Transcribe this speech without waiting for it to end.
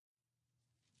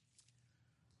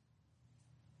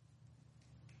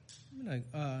I'm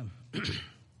going to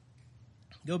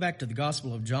go back to the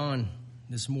Gospel of John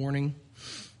this morning.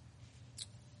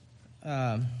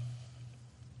 Of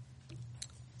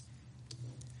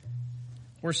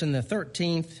course, in the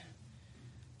 13th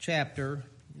chapter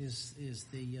is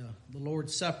the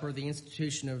Lord's Supper, the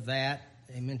institution of that.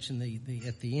 They mentioned the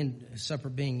at the end, supper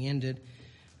being ended,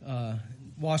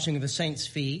 washing of the saints'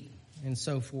 feet and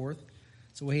so forth.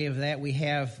 So we have that. We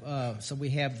have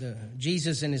the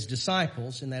Jesus and his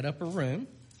disciples in that upper room,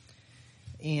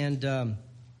 and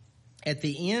at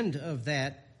the end of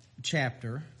that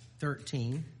chapter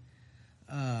 13,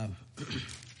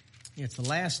 it's the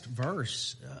last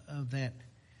verse of that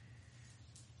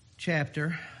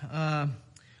chapter.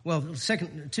 The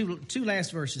second two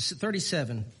last verses,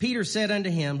 37. Peter said unto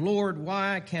him, Lord,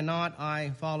 why cannot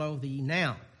I follow thee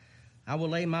now? I will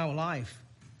lay my life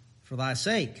for thy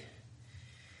sake.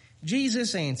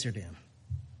 Jesus answered him,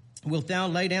 Wilt thou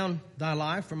lay down thy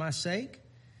life for my sake?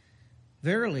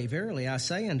 Verily, verily, I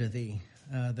say unto thee,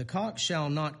 the cock shall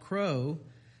not crow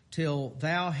till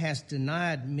thou hast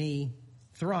denied me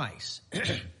thrice.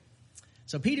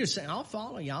 So Peter's saying, I'll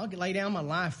follow you. I'll lay down my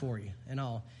life for you and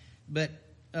all. But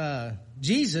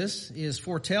Jesus is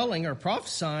foretelling or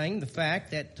prophesying the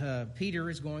fact that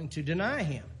Peter is going to deny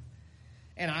him.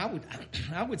 And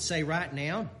I would say right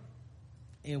now,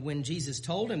 and when Jesus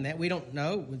told him that, we don't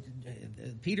know.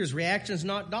 Peter's reaction is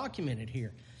not documented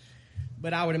here.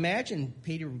 But I would imagine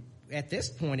Peter, at this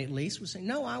point at least, would say,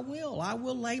 no, I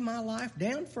will lay my life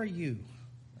down for you.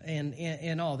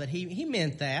 And all that. He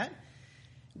meant that.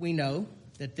 We know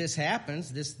that this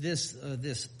happens.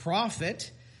 This prophet,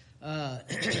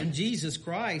 Jesus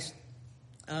Christ,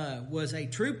 was a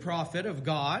true prophet of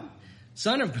God,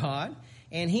 Son of God.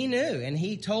 And he knew, and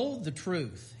he told the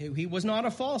truth. He was not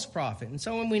a false prophet. And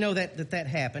so when we know that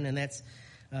happened, and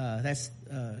that's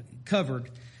covered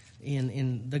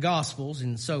in the Gospels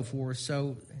and so forth.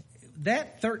 So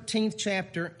that 13th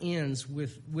chapter ends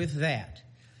with that.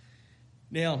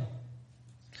 Now,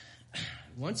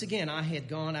 once again, I had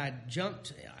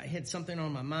something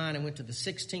on my mind. I went to the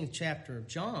 16th chapter of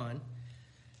John.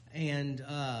 And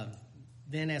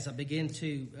then as I began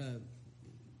to...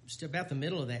 about the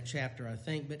middle of that chapter, I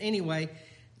think. But anyway,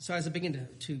 so as I begin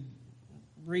to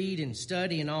read and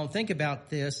study and all, and think about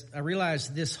this, I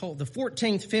realized the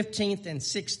 14th, 15th, and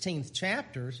 16th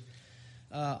chapters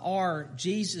are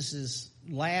Jesus'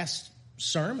 last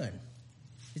sermon.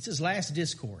 It's his last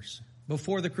discourse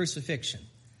before the crucifixion.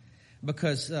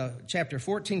 Because chapter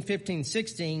 14, 15,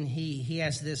 16, he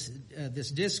has this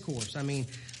discourse. I mean,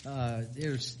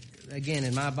 there's, again,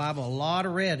 in my Bible, a lot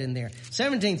of red in there.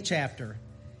 17th chapter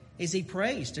is he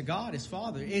prays to God, his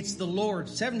Father. It's the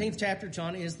Lord's, 17th chapter,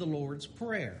 John, is the Lord's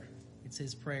Prayer. It's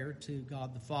his prayer to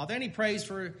God the Father. And he prays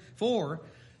for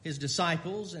his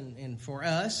disciples and for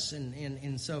us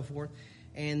and so forth.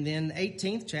 And then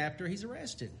 18th chapter, he's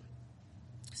arrested.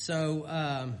 So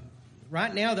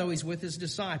right now, though, he's with his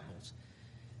disciples.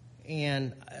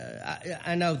 And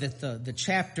I know that the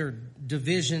chapter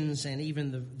divisions and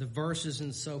even the verses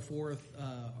and so forth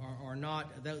are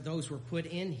not, those were put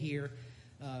in here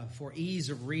for ease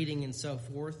of reading and so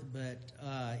forth, but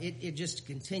it just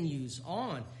continues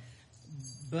on.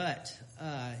 But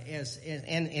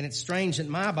and it's strange in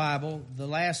my Bible, the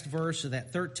last verse of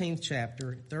that 13th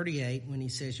chapter, 38, when he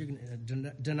says, "You're going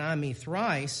to deny me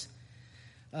thrice,"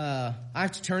 I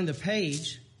have to turn the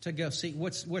page to go see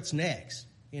what's next.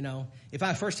 You know,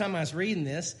 first time I was reading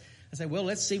this, I said, "Well,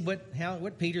 let's see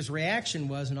what Peter's reaction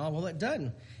was and all." Well, it doesn't.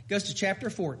 It goes to chapter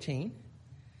 14.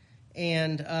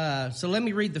 And so let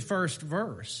me read the first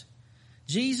verse.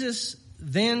 Jesus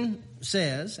then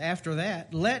says, after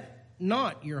that, "Let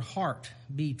not your heart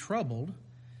be troubled.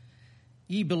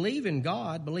 Ye believe in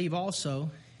God, believe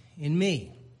also in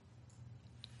me."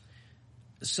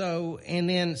 So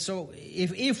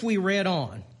if we read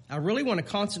on, I really want to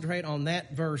concentrate on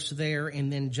that verse there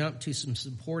and then jump to some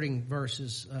supporting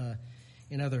verses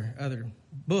in other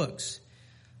books.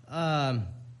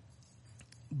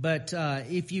 But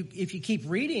if you keep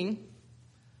reading,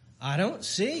 I don't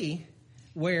see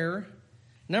where,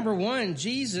 number one,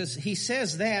 Jesus, he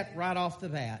says that right off the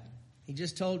bat. He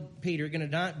just told Peter, "You're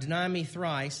going to deny me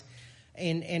thrice."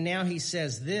 And now he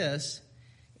says this,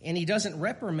 and he doesn't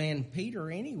reprimand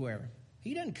Peter anywhere.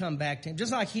 He doesn't come back to him.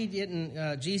 Just like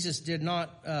Jesus did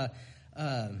not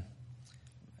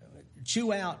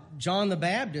chew out John the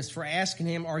Baptist for asking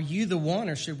him, "Are you the one,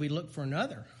 or should we look for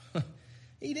another?"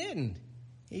 He didn't.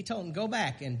 He told him, go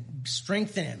back and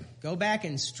strengthen him. Go back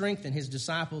and strengthen. His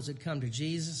disciples had come to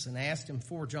Jesus and asked him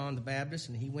for John the Baptist,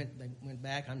 and they went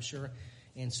back, I'm sure,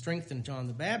 and strengthened John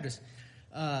the Baptist.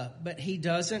 But he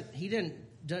doesn't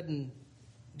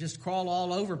just crawl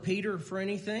all over Peter for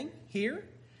anything here.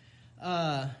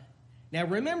 Now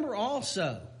remember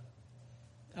also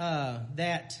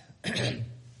that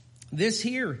this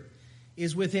here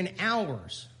is within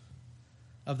hours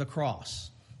of the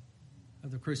cross,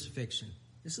 of the crucifixion.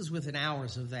 This is within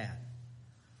hours of that.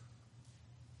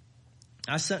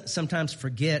 I sometimes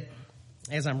forget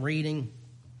as I'm reading,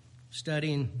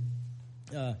 studying,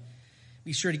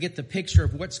 be sure to get the picture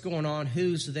of what's going on,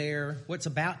 who's there, what's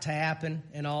about to happen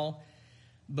and all.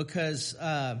 Because,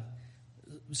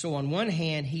 so on one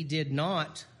hand, he did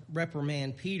not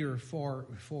reprimand Peter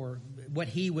for what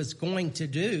he was going to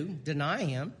do, deny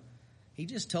him. He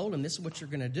just told him, this is what you're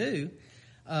going to do.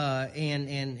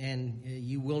 And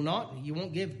you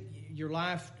won't give your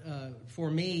life for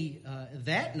me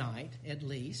that night, at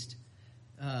least.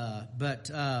 But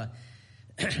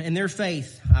and their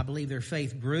faith, I believe their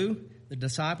faith grew, the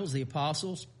disciples, the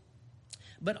apostles.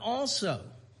 But also,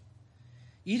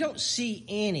 you don't see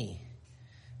any,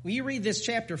 when you read this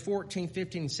chapter 14,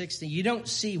 15, and 16, you don't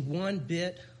see one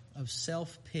bit of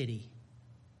self-pity.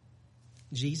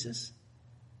 Jesus,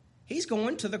 he's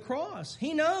going to the cross.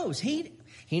 He knows. He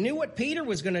knew what Peter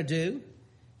was going to do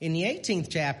in the 18th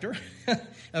chapter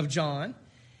of John.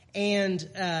 And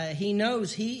he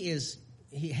knows he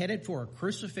headed for a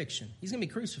crucifixion. He's going to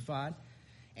be crucified.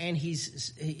 And he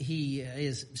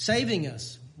is saving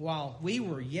us while we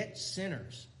were yet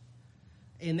sinners.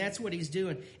 And that's what he's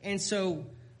doing. And so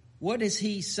what does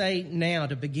he say now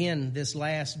to begin this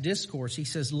last discourse? He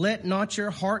says, let not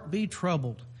your heart be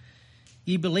troubled.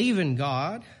 Ye believe in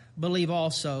God, believe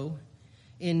also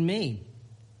in me.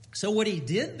 So what he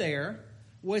did there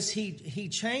was he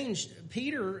changed.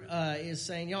 Peter is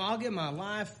saying, I'll give my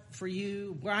life for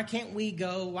you. Why can't we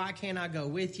go? Why can't I go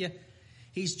with you?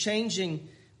 He's changing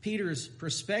Peter's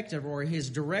perspective or his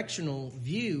directional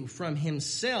view from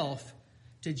himself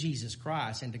to Jesus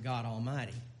Christ and to God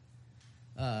Almighty.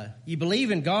 You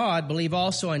believe in God, believe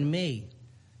also in me.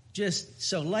 Just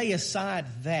so lay aside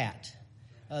that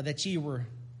you were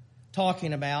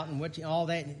talking about and all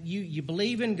that. You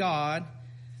believe in God,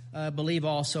 believe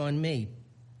also in me.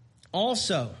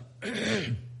 Also,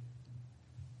 it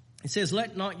says,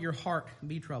 let not your heart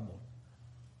be troubled.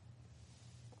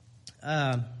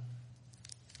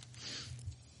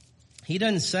 He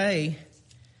doesn't say,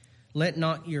 let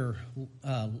not your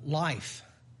life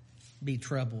be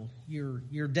troubled,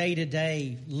 your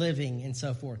day-to-day living and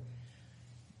so forth.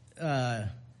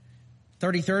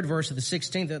 33rd verse of the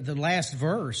 16th, the last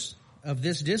verse of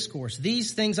this discourse.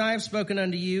 These things I have spoken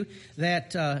unto you,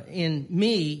 that in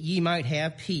me ye might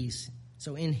have peace.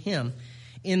 So in him.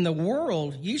 In the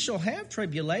world ye shall have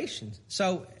tribulations.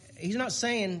 So he's not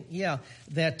saying,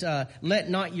 that let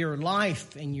not your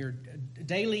life and your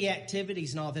daily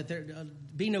activities and all that, there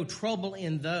be no trouble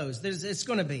in those. There's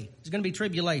going to be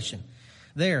tribulation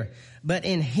there. But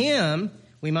in him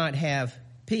we might have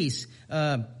peace.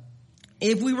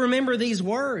 If we remember these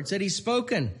words that he's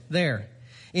spoken there,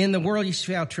 in the world you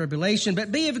shall have tribulation, but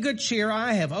be of good cheer,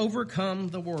 I have overcome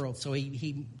the world. So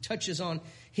he touches on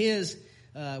his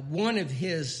one of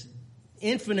his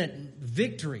infinite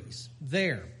victories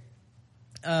there.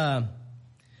 So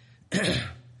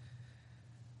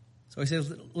he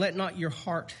says, let not your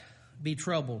heart be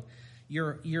troubled.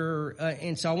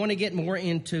 And so I want to get more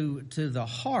into the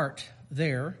heart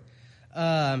there.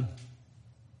 But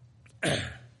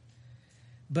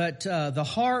the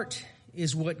heart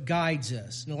is what guides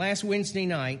us. And last Wednesday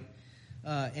night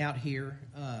out here,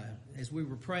 as we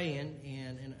were praying,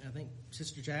 and I think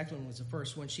Sister Jacqueline was the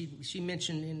first one, she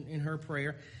mentioned in her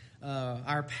prayer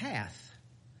our path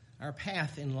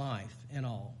in life and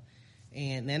all.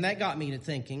 And that got me to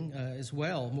thinking as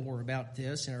well more about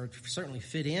this, and certainly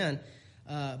fit in.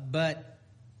 But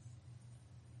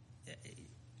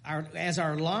as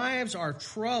our lives are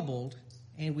troubled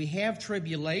and we have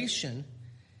tribulation,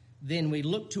 then we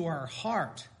look to our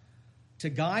heart to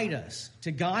guide us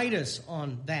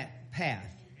on that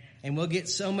path. And we'll get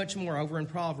so much more over in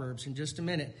Proverbs in just a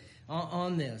minute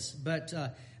on this. But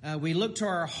we look to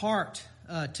our heart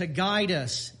to guide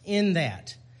us in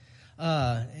that.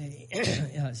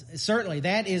 Certainly,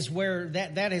 that is where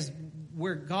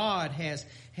God has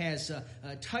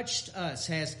touched us,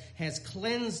 has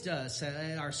cleansed us,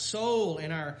 our soul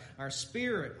and our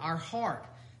spirit, our heart.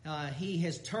 He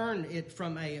has turned it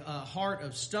from a heart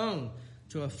of stone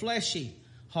to a fleshy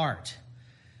heart,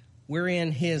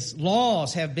 wherein his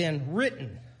laws have been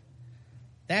written.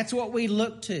 That's what we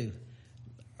look to,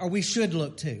 or we should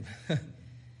look to.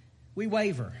 We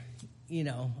waver,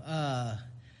 I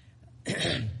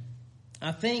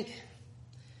think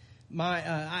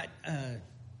I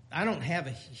don't have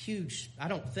a huge, I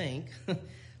don't think,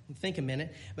 think a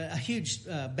minute, but a huge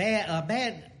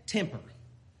bad temper.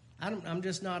 I'm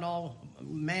just not all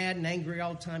mad and angry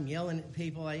all the time, yelling at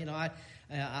people. I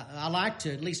like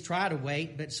to at least try to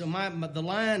wait, but so the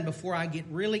line before I get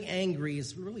really angry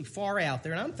is really far out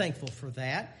there, and I'm thankful for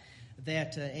that.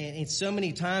 And so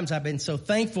many times I've been so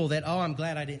thankful that, I'm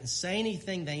glad I didn't say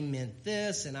anything. They meant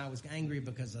this, and I was angry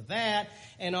because of that,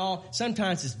 and all.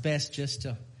 Sometimes it's best just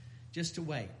to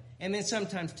wait. And then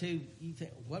sometimes too, you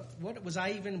think, what was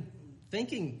I even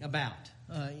thinking about?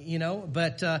 But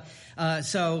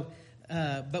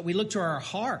we look to our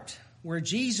heart, where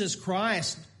Jesus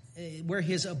Christ, where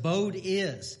his abode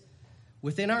is,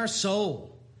 within our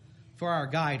soul, for our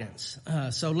guidance.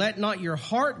 So let not your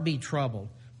heart be troubled.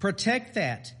 Protect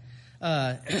that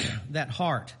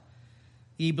heart.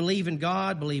 Ye believe in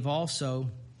God, believe also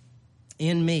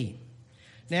in me.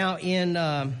 Now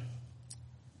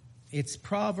it's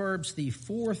Proverbs, the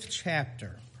 4th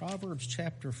chapter. Proverbs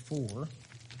chapter 4.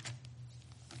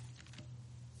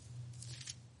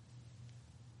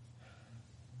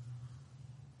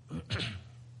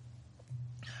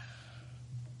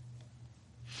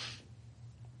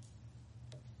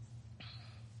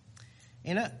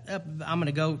 And I'm going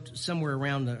to go somewhere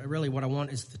around really what I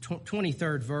want is the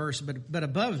 23rd verse, but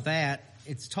above that,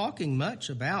 it's talking much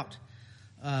about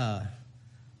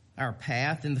our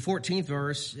path. In the 14th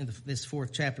verse, in this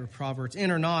 4th chapter of Proverbs,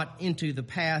 enter not into the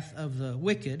path of the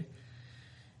wicked,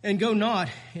 and go not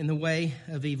in the way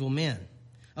of evil men.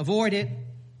 Avoid it,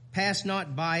 pass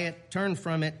not by it, turn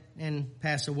from it, and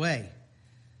pass away.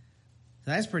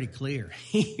 So that's pretty clear.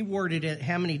 He worded it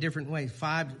how many different ways?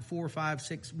 4, 5,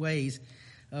 6 ways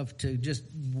to just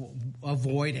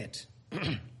avoid it.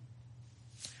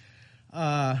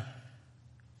 Then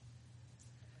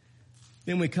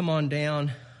we come on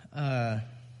down.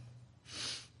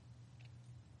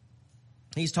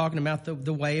 He's talking about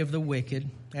the way of the wicked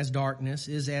as darkness.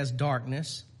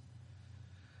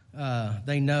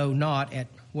 They know not at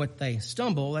what they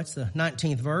stumble. That's the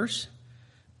 19th verse.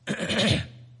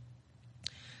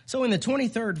 So in the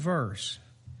 23rd verse,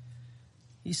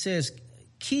 he says,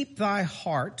 keep thy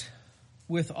heart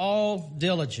with all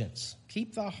diligence.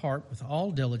 Keep thy heart with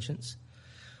all diligence,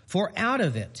 for out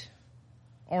of it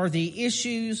are the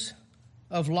issues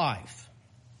of life.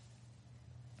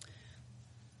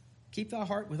 Keep thy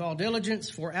heart with all diligence,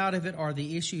 for out of it are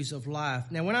the issues of life.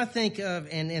 Now, when I think of,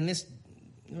 and this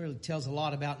really tells a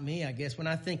lot about me, I guess, when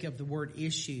I think of the word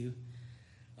issue,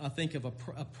 I think of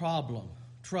a problem,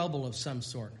 trouble of some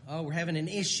sort. Oh, we're having an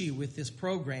issue with this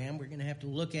program. We're going to have to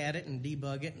look at it and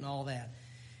debug it and all that.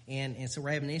 And so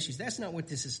we're having issues. That's not what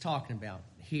this is talking about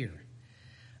here.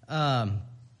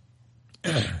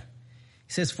 He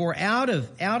says, for out of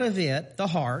it, the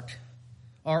heart,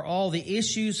 are all the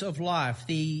issues of life.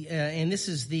 And this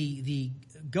is the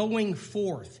going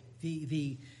forth,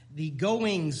 the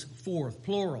goings forth,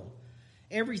 plural.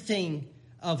 Everything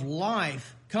of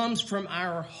life comes from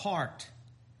our heart.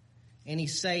 And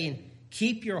he's saying,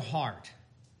 keep your heart.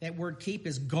 That word keep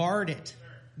is guard it.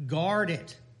 Guard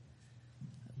it.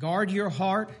 Guard your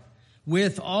heart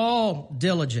with all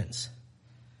diligence.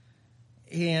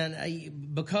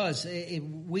 And because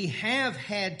we have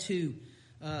had to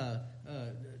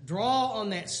draw on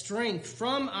that strength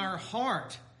from our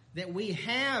heart that we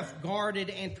have guarded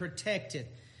and protected.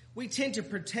 We tend to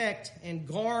protect and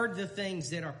guard the things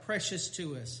that are precious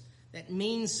to us, that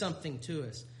mean something to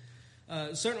us.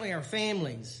 Certainly our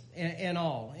families and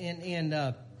all, and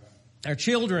our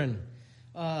children,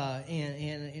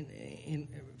 and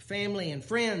family and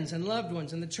friends and loved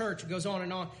ones, and the church. It goes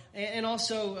on, and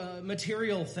also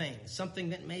material things, something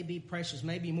that may be precious,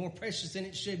 maybe more precious than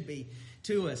it should be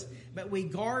to us. But we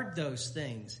guard those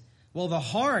things. Well, the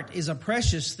heart is a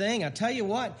precious thing. I tell you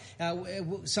what,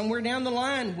 somewhere down the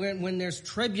line when there's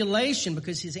tribulation,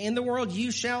 because he's in the world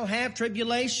you shall have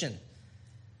tribulation.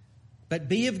 But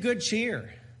be of good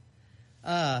cheer.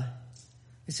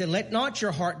 He said, let not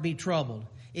your heart be troubled.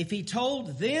 If he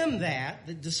told them that,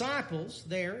 the disciples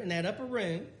there in that upper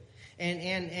room,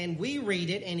 and we read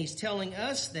it and he's telling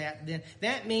us that, then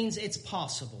that means it's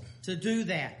possible to do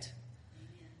that.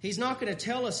 He's not going to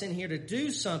tell us in here to do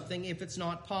something if it's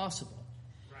not possible.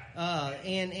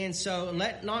 And so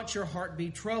let not your heart be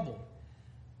troubled.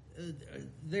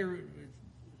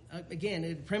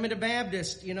 Again, primitive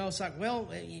Baptist, it's like, well,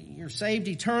 you're saved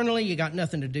eternally. You got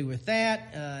nothing to do with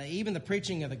that. Even the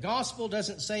preaching of the gospel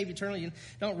doesn't save eternally. You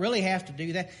don't really have to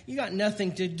do that. You got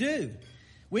nothing to do.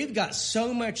 We've got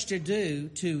so much to do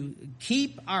to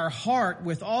keep our heart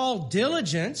with all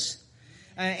diligence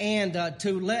and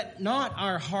to let not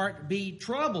our heart be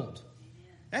troubled.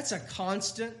 That's a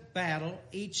constant battle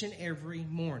each and every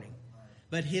morning.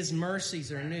 but His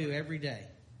mercies are new every day.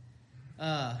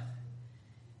 And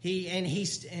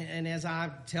as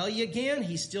I tell you again,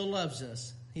 He still loves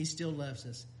us. He still loves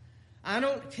us.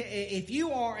 If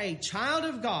you are a child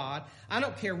of God, I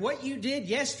don't care what you did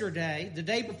yesterday, the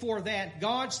day before that,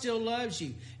 God still loves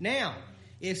you. Now,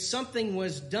 if something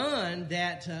was done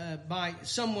that by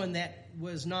someone that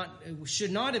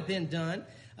should not have been done,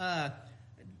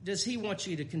 does He want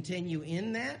you to continue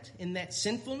in that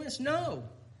sinfulness? No.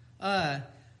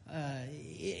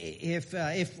 If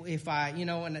I,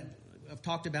 and I've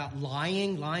talked about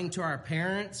lying to our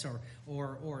parents, or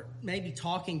maybe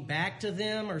talking back to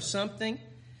them or something.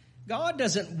 God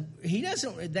doesn't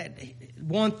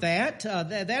want that.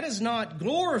 That is not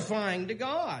glorifying to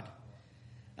God.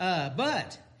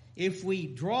 But if we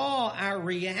draw our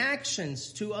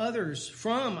reactions to others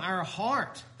from our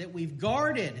heart that we've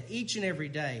guarded each and every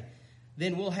day,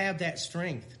 then we'll have that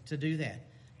strength to do that.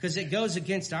 Because it goes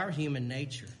against our human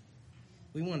nature.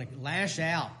 We want to lash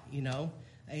out,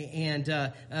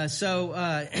 And so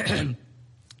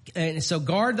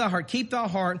guard thy heart, keep thy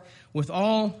heart with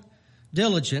all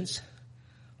diligence,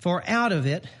 for out of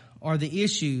it are the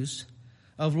issues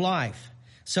of life.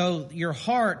 So your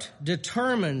heart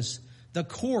determines the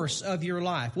course of your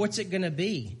life. What's it going to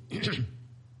be?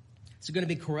 Is it going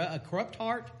to be a corrupt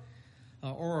heart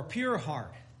or a pure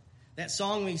heart? That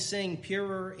song we sing,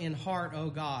 "Purer in heart, O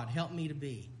God, help me to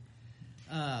be."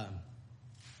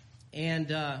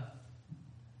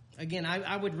 Again,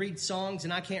 I would read songs,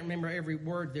 and I can't remember every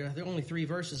word. There are only 3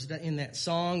 verses in that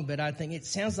song, but I think it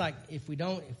sounds like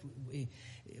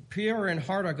pure in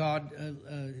heart, O God,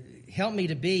 help me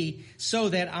to be, so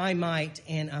that I might,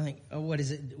 and I think,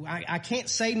 I can't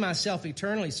save myself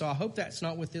eternally, so I hope that's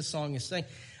not what this song is saying.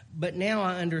 But now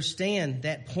I understand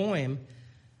that poem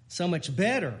so much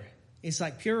better. It's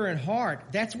like pure in heart.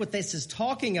 That's what this is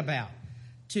talking about.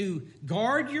 To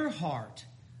guard your heart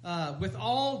with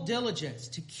all diligence,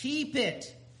 to keep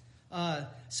it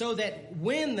so that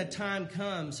when the time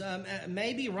comes,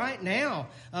 maybe right now,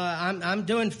 I'm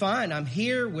doing fine. I'm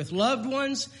here with loved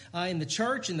ones in the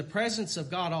church, in the presence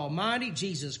of God Almighty,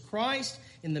 Jesus Christ,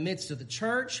 in the midst of the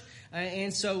church,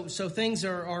 and so things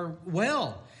are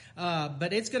well. But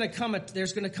there's going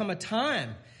to come a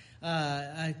time.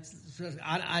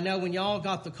 I know when y'all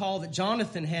got the call that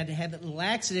Jonathan had that little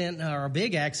accident, or a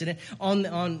big accident,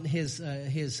 on his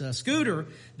scooter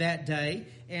that day,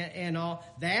 and all.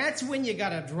 That's when you got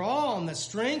to draw on the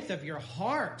strength of your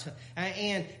heart.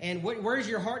 And where's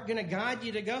your heart going to guide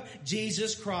you to go?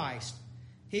 Jesus Christ.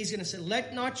 He's going to say,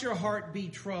 "Let not your heart be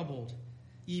troubled.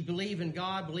 Ye believe in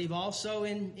God, believe also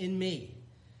in me."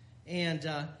 And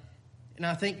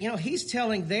I think he's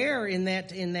telling there in that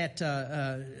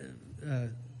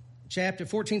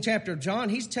 14th chapter of John,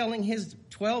 he's telling his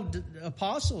 12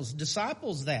 apostles,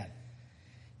 disciples that.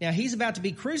 Now, he's about to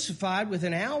be crucified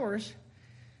within hours.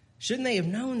 Shouldn't they have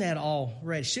known that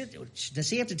already? Does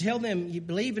he have to tell them, "You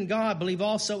believe in God, believe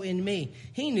also in me"?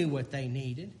 He knew what they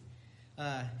needed.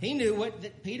 He knew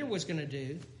what Peter was going to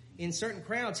do. In certain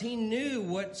crowds, he knew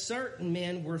what certain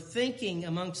men were thinking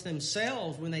amongst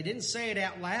themselves when they didn't say it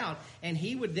out loud, and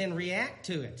he would then react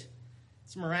to it.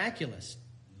 It's miraculous.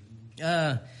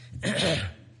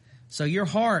 So your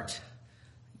heart,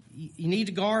 you need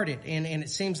to guard it, and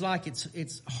it seems like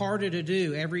it's harder to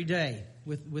do every day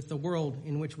with the world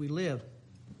in which we live.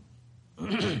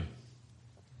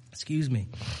 Excuse me.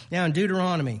 Now in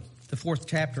Deuteronomy, the 4th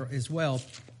chapter as well.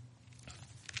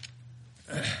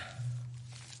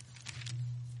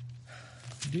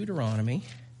 Deuteronomy,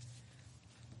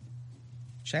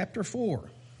 chapter 4.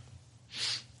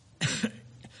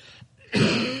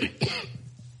 The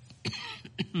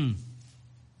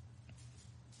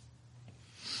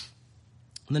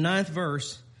 9th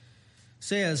verse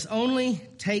says, "Only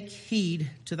take heed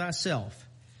to thyself,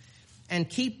 and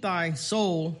keep thy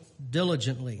soul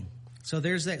diligently." So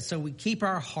there's that. So we keep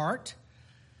our heart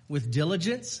with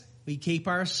diligence. We keep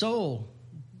our soul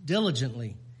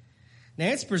diligently. Now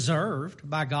it's preserved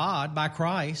by God, by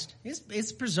Christ.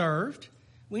 It's preserved.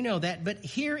 We know that. But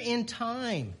here in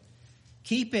time,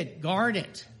 keep it, guard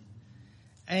it,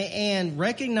 and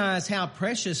recognize how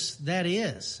precious that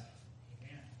is.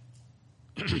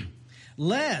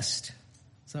 Lest,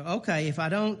 if I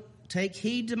don't take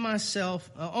heed to myself,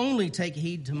 only take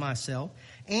heed to myself,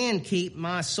 and keep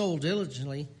my soul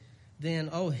diligently, then,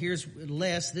 here's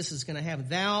lest this is going to happen.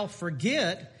 "Thou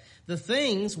forget the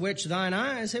things which thine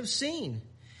eyes have seen,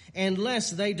 and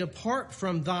lest they depart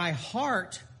from thy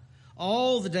heart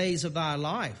all the days of thy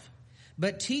life.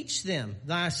 But teach them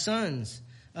thy sons,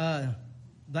 and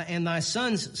thy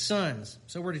sons' sons."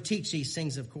 So we're to teach these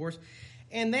things, of course.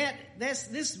 And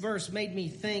this verse made me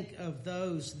think of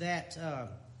those that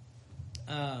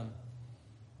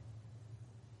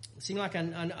seem like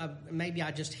maybe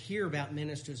I just hear about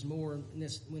ministers more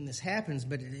when this happens,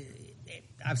 but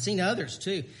I've seen others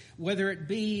too. Whether it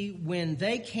be when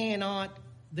they're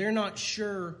not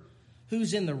sure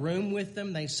who's in the room with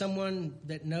them. Someone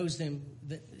that knows them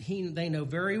they know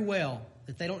very well,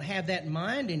 that they don't have that in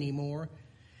mind anymore,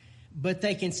 but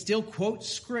they can still quote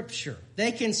Scripture.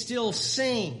 They can still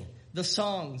sing the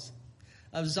songs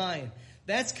of Zion.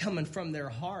 That's coming from their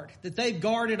heart, that they've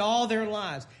guarded all their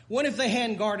lives. What if they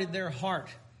hadn't guarded their heart,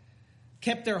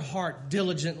 kept their heart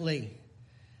diligently?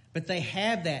 But they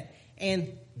have that.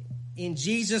 And in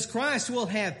Jesus Christ, we'll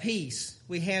have peace.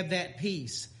 We have that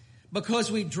peace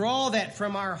because we draw that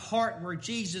from our heart where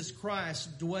Jesus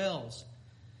Christ dwells.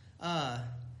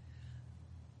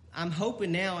 I'm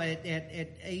hoping now at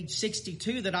age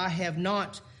 62 that I have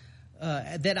not,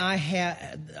 I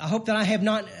hope that I have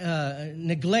not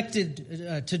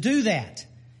neglected to do that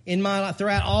in my life,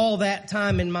 throughout all that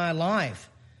time in my life.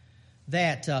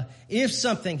 That if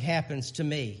something happens to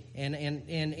me and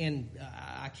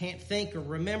I can't think or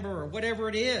remember or whatever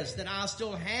it is, that I'll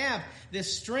still have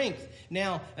this strength.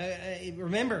 Now,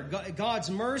 remember, God's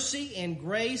mercy and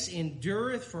grace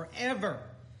endureth forever.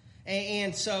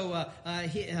 And so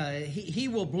he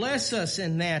will bless us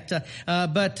in that.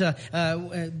 But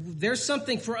there's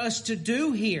something for us to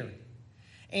do here.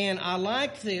 And I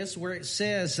like this where it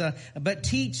says, but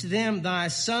teach them thy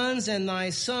sons and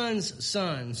thy sons'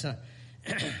 sons.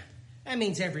 That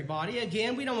means everybody.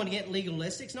 Again, we don't want to get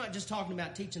legalistic. It's not just talking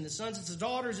about teaching the sons. It's the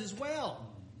daughters as well.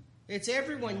 It's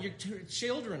everyone, your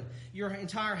children, your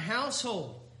entire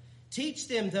household. Teach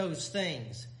them those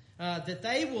things. That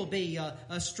they will be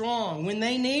strong when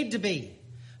they need to be.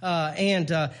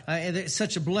 And it's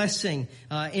such a blessing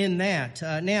in that.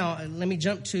 Now, let me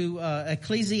jump to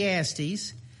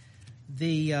Ecclesiastes,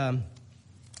 the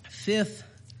 5th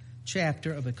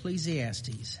chapter of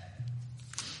Ecclesiastes.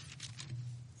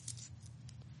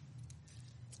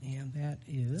 And that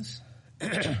is,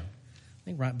 I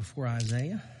think, right before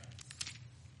Isaiah.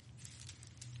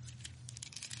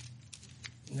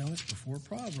 No, it's before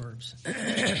Proverbs.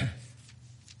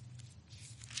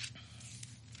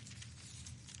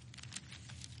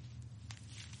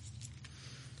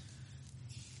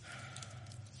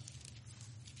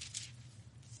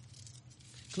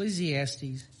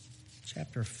 Ecclesiastes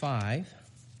chapter 5.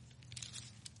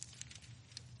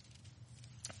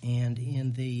 And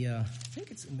in the, I think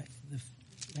it's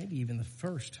maybe even the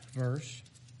first verse.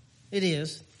 It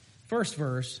is. First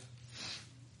verse.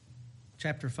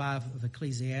 Chapter 5 of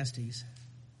Ecclesiastes.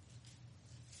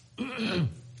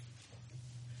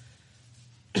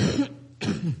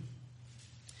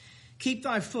 Keep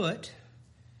thy foot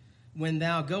when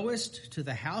thou goest to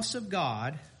the house of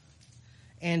God,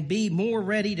 and be more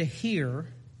ready to hear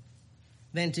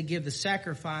than to give the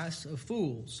sacrifice of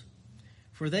fools.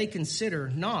 For they consider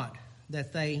not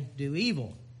that they do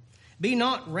evil. Be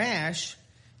not rash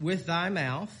with thy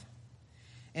mouth,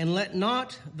 and let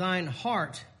not thine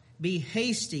heart be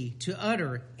hasty to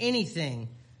utter anything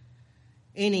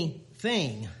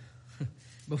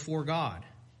before God.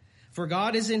 For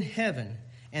God is in heaven,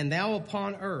 and thou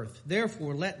upon earth.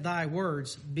 Therefore let thy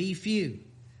words be few.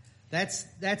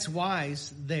 That's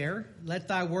wise there. Let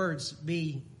thy words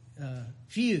be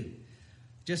few.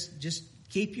 Just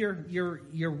keep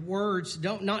your words.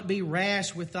 Don't not be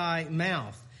rash with thy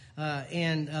mouth,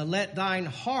 and let thine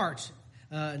heart,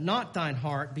 not thine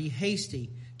heart, be hasty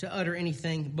to utter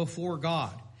anything before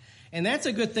God. And that's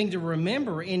a good thing to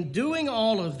remember in doing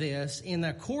all of this in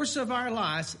the course of our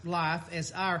life,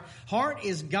 as our heart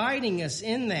is guiding us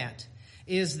in that,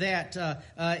 is that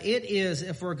it is,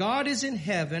 for God is in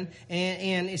heaven,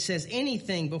 and it says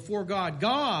anything before God.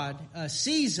 God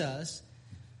sees us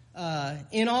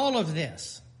in all of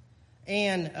this.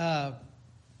 And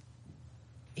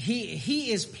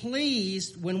He is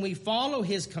pleased when we follow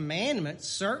His commandments,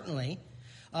 certainly,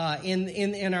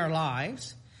 in our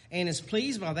lives, and is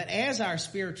pleased by that as our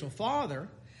spiritual Father.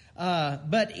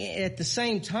 But at the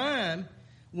same time,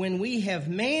 when we have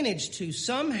managed to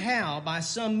somehow, by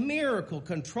some miracle,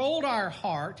 controlled our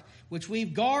heart, which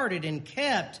we've guarded and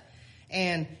kept,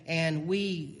 and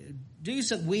we do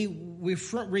so, we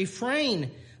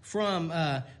refrain from.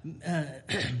 I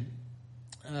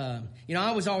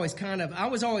was always kind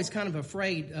of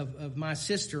afraid of my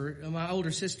sister, my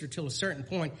older sister, till a certain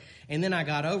point, and then I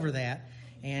got over that,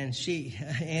 and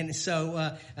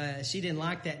so she didn't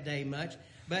like that day much.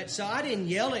 But so I didn't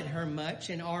yell at her much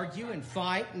and argue and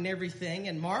fight and everything.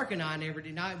 And Mark and I never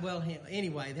did.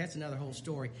 Anyway, that's another whole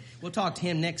story. We'll talk to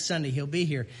him next Sunday. He'll be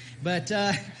here. But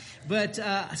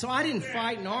so I didn't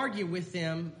fight and argue with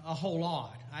them a whole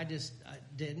lot. I just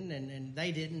didn't, and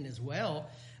they didn't as well.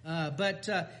 But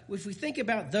if we think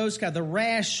about those the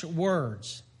rash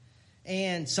words,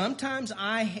 and sometimes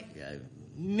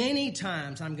many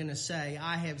times I'm going to say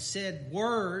I have said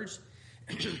words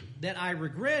that I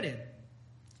regretted.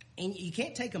 And you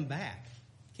can't take them back.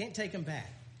 Can't take them back.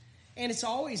 And it's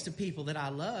always the people that I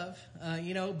love,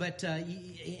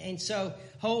 and so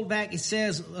hold back. It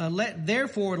says,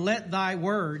 therefore let thy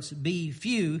words be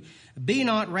few. Be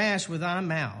not rash with thy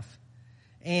mouth,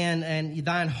 and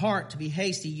thine heart to be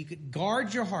hasty. You could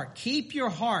guard your heart. Keep your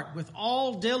heart with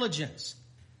all diligence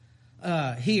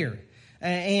here.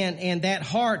 And that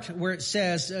heart where it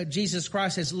says, Jesus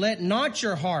Christ says, let not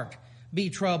your heart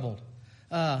be troubled.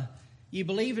 You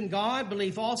believe in God,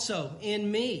 believe also in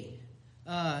me.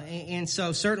 And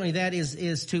so certainly that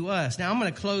is to us. Now I'm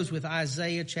going to close with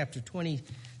Isaiah chapter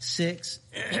 26.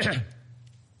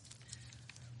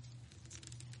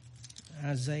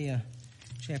 Isaiah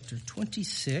chapter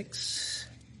 26.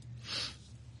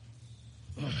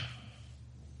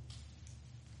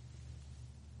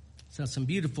 So some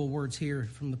beautiful words here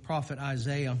from the prophet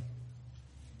Isaiah.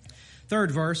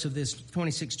 Third verse of this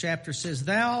 26th chapter says,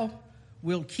 Thou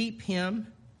will keep him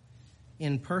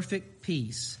in perfect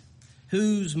peace,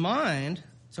 whose mind,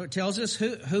 so it tells us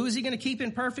who is he going to keep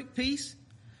in perfect peace?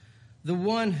 The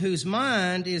one whose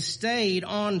mind is stayed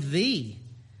on thee,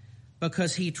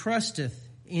 because he trusteth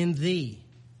in thee.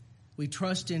 We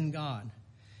trust in God.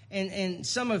 And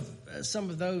some of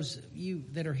those you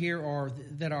that are here are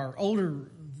that are older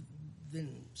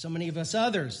than so many of us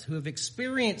others who have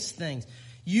experienced things.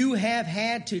 You have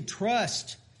had to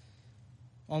trust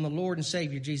on the Lord and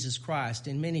Savior Jesus Christ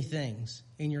in many things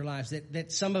in your lives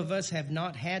that some of us have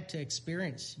not had to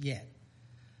experience yet.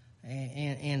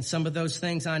 And some of those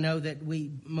things I know that we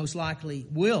most likely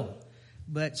will.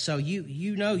 But so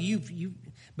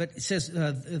but it says,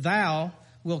 thou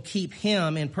will keep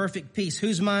him in perfect peace,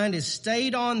 whose mind is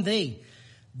stayed on thee.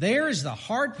 There is the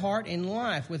hard part in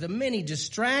life with the many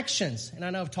distractions. And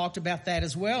I know I've talked about that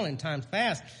as well in times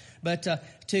past. But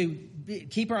to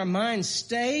keep our minds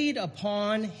stayed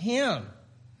upon him.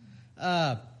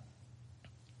 And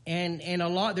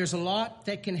there's a lot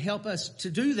that can help us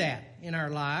to do that in our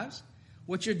lives.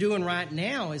 What you're doing right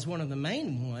now is one of the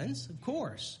main ones, of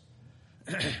course.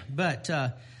 But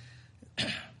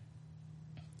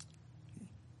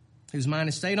whose mind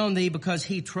is stayed on thee, because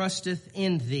he trusteth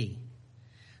in thee.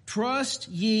 Trust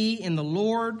ye in the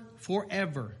Lord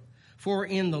forever, for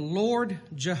in the Lord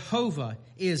Jehovah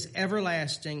is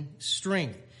everlasting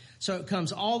strength. So it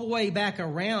comes all the way back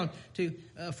around to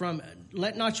from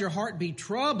let not your heart be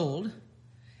troubled,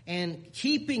 and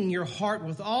keeping your heart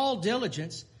with all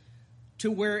diligence,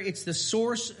 to where it's the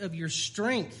source of your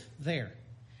strength there.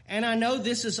 And I know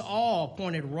this is all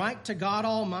pointed right to God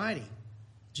Almighty,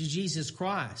 to Jesus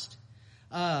Christ.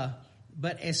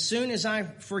 But as soon as I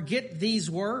forget these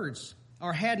words,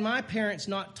 or had my parents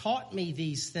not taught me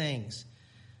these things,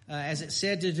 as it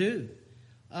said to do,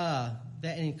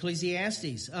 that in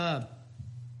Ecclesiastes,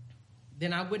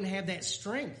 then I wouldn't have that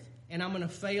strength, and I'm going to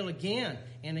fail again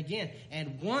and again.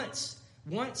 And once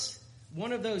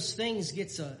one of those things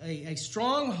gets a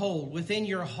stronghold within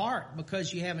your heart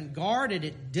because you haven't guarded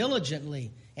it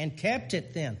diligently and kept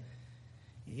it, then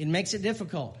it makes it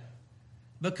difficult.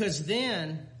 Because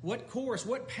then, what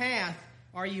path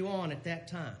are you on at that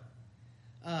time?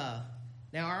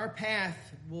 Now our path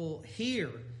will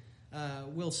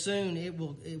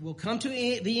come to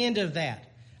the end of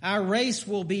that. Our race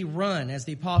will be run, as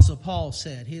the Apostle Paul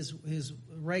said. His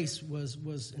race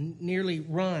was nearly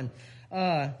run.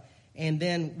 And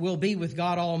then we'll be with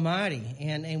God Almighty.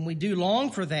 And we do long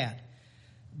for that.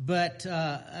 But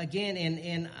again,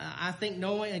 and I think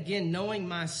knowing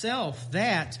myself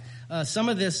that some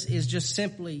of this is just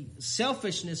simply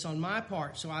selfishness on my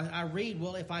part. So I read,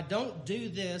 well, if I don't do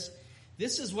this,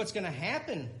 this is what's going to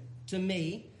happen to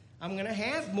me. I'm going to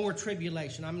have more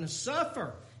tribulation. I'm going to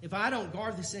suffer if I don't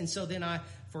guard this. And so then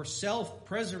for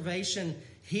self-preservation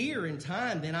here in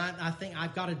time, then I think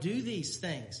I've got to do these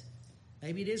things.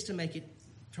 Maybe it is to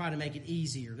try to make it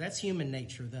easier. That's human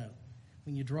nature, though.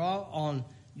 When you draw on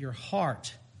your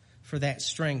heart for that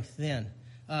strength, then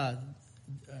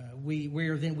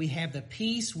we have the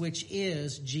peace which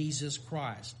is Jesus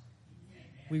Christ.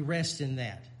 We rest in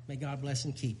that. May God bless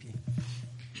and keep you.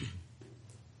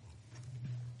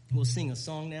 We'll sing a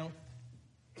song now.